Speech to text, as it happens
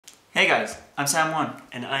Hey guys, I'm Sam1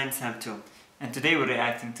 And I'm Sam2. and today we're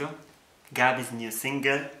reacting to... Gabbie's new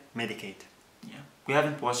single, Medicate. Yeah, we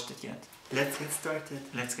haven't watched it yet. Let's get started.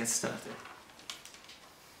 Let's get started.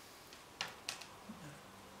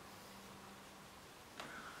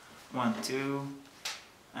 One, two,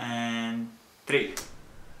 and three.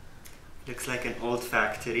 Looks like an old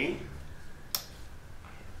factory.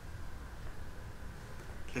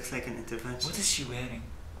 Looks like an intervention. What is she wearing?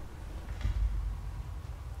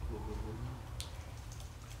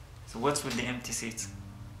 So what's with the empty seats?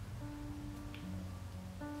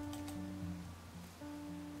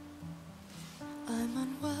 I'm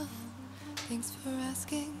unwell, thanks for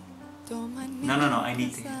asking. Don't mind me. No, I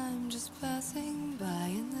need to. I'm just passing by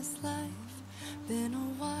in this life. Been a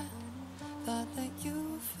while, thought that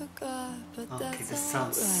you forgot, but Okay, that's this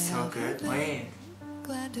sounds so good. Wait.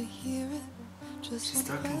 Glad to hear it. Just She's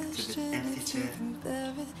one talking to the question, empty if you chair. can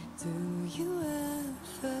bear it. Do you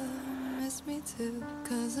ever miss me too?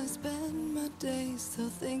 'Cause I spend my days still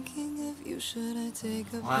thinking of you. Should I take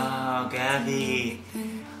a Wow, break? Gabbie.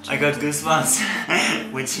 I got goosebumps.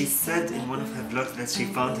 When she said in one of her vlogs that she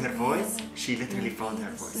found her voice, she literally found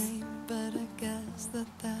her voice. But I guess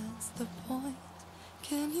that's the point.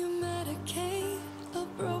 Can you medicate a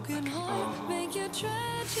broken heart? Make your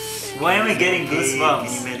tragedy. Why am I getting Can you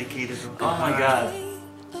goosebumps? medicate it? Oh my god.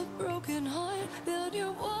 A broken heart, build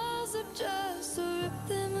your walls up just to rip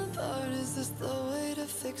them apart. Is this the way to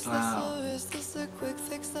fix this, Wow. or is this a quick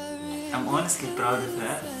fix? I really I'm honestly proud of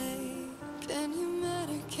her. Can you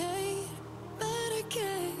medicate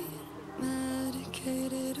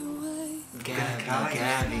it away? Gabbie.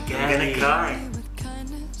 I'm gonna cry. With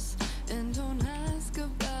kindness and don't ask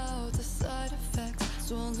about the side effects.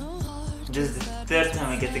 Swallow hard, This is the third time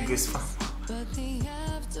I get the goosebumps. but the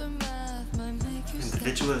aftermath might make you And the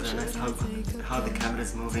visuals are nice, how the camera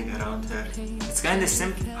is moving around her. It's kinda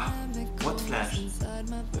simple. What flash?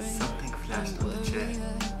 Something flashed on the chair.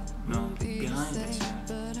 No, behind the chair.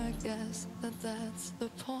 But I guess that's the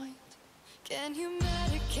point. Can you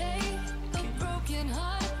medicate a broken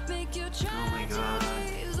heart? Make your Oh my god.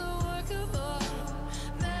 tragedies a work of art.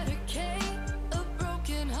 Medicate a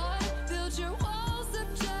broken heart. Build your walls up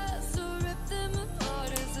just to rip them apart.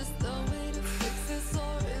 Is this the way to fix this,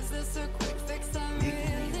 or is this a quick fix? I Making me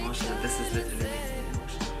really emotional. This is literally making me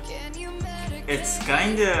emotional. can you medicate? It's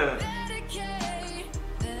kinda...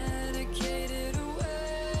 Medicate it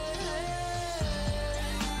away.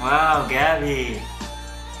 Wow, Gabbie.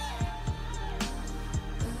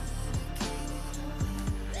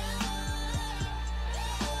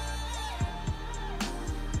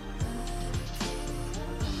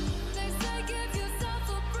 They say give yourself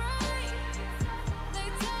a break. They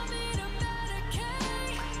tell me to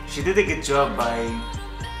medicate. She did a good job by...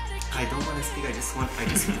 I don't want to speak, I just want to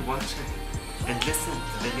watch it and listen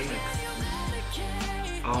to the lyrics.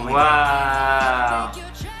 Oh my god. Wow.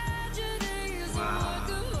 Your tragedies Wow.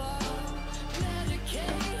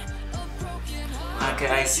 medicate a broken heart. Okay,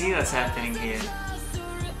 I see what's happening here. Just to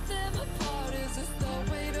rip them apart. Is this the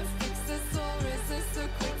way to fix this, or is this a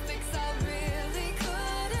quick fix? I really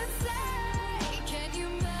couldn't say. Can you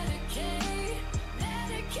medicate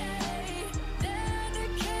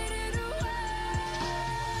it away?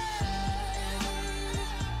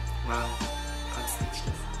 Wow. I'm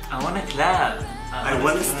speechless. I wanna clap. I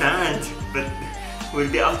want to stand, but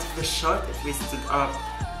we'll be out of the shot if we stood up.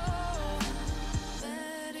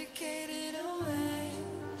 Medicate it away.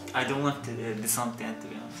 I don't want the song to end, to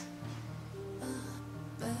be honest.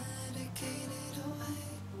 Medicate it away.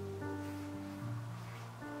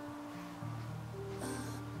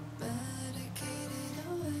 Medicate it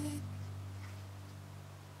away.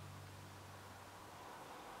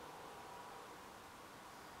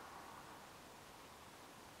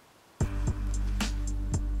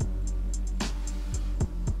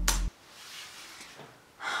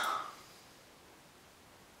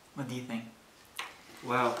 What do you think?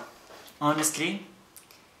 Wow. Honestly,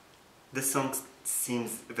 This song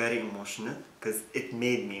seems very emotional because it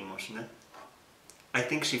made me emotional. I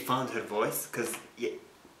think she found her voice because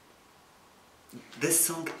this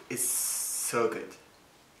song is so good.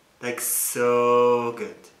 Like so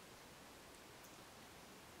good.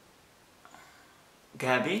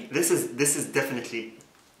 Gabbie, This is definitely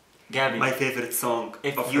Gabbie, my favorite song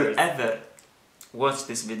if of you hers. ever watch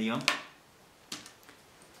this video,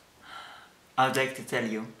 I'd like to tell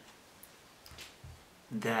you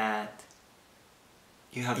that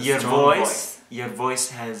You have a your strong voice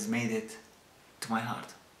has made it to my heart.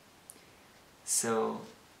 So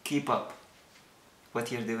keep up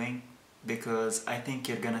what you're doing, because I think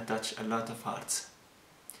you're gonna touch a lot of hearts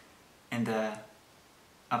in the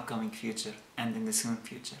upcoming future and in the soon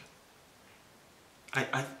future.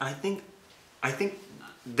 I think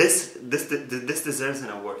this deserves an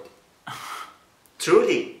award.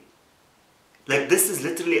 Truly. Like, this is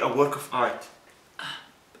literally a work of art.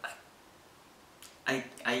 I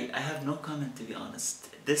have no comment, to be honest.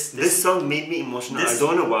 This song made me emotional. I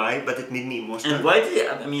don't know why, but it made me emotional. And why did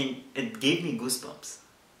it, I mean, it gave me goosebumps.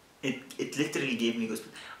 It literally gave me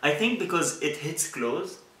goosebumps. I think because it hits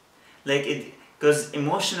close. Like, because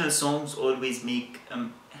emotional songs always make,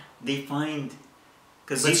 they find...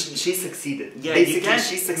 But she succeeded. Yeah, basically,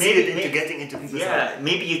 she succeeded into getting into people's heart.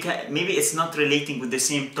 Maybe it's not relating with the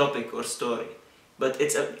same topic or story, but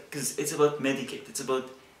because it's about Medicate. It's about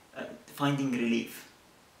finding relief,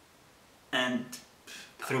 and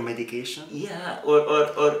through medication. Yeah, or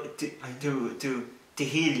to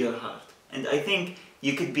heal your heart. And I think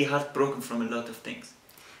you could be heartbroken from a lot of things.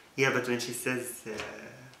 Yeah, but when she says,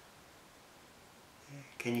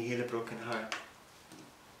 "Can you heal a broken heart?"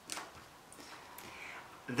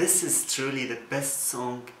 This is truly the best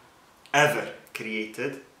song ever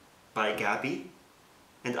created by Gabbie,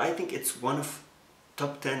 and I think it's one of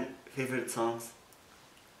top 10 favorite songs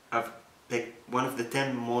of, like, one of the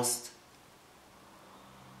 10 most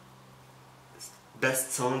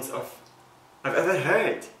best songs I've ever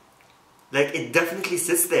heard. Like, it definitely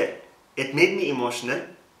sits there. It made me emotional,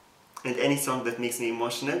 and any song that makes me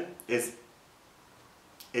emotional is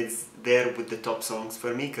there with the top songs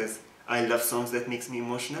for me, because I love songs that makes me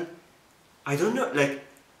emotional. I don't know, like,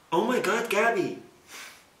 oh my god, Gabbie!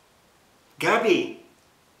 Gabbie!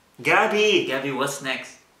 Gabbie! Gabbie, what's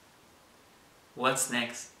next? What's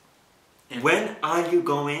next? When are you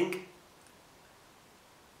going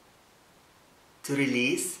to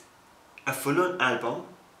release a full-on album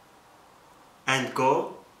and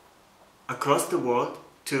go across the world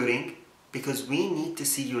touring? Because we need to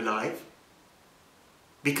see you live.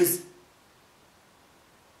 Because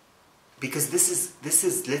this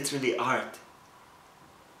is literally art.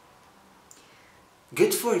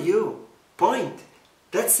 Good for you. Point.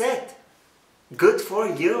 That's it. Good for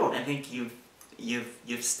you. I think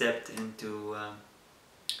you've stepped into.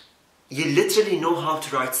 You literally know how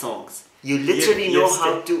to write songs. You literally know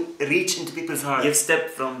how to reach into people's hearts. You've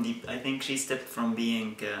stepped from the. I think she stepped from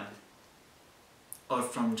being, or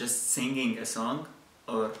from just singing a song,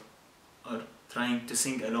 or trying to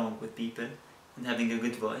sing along with people and having a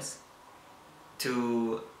good voice,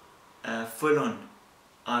 to a full-on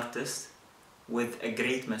artist with a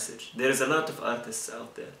great message. There's a lot of artists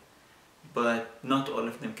out there, but not all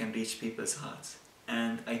of them can reach people's hearts.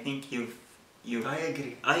 And I think I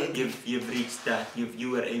agree. You've reached that.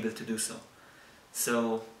 You were able to do so.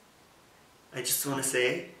 So I just want to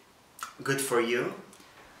say, good for you.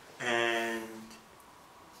 And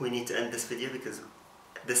we need to end this video because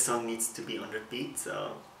this song needs to be on repeat.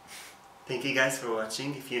 So thank you guys for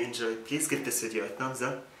watching. If you enjoyed, please give this video a thumbs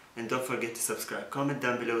up. And don't forget to subscribe. Comment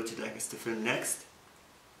down below what you'd like us to film next.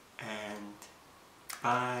 And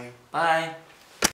bye. bye.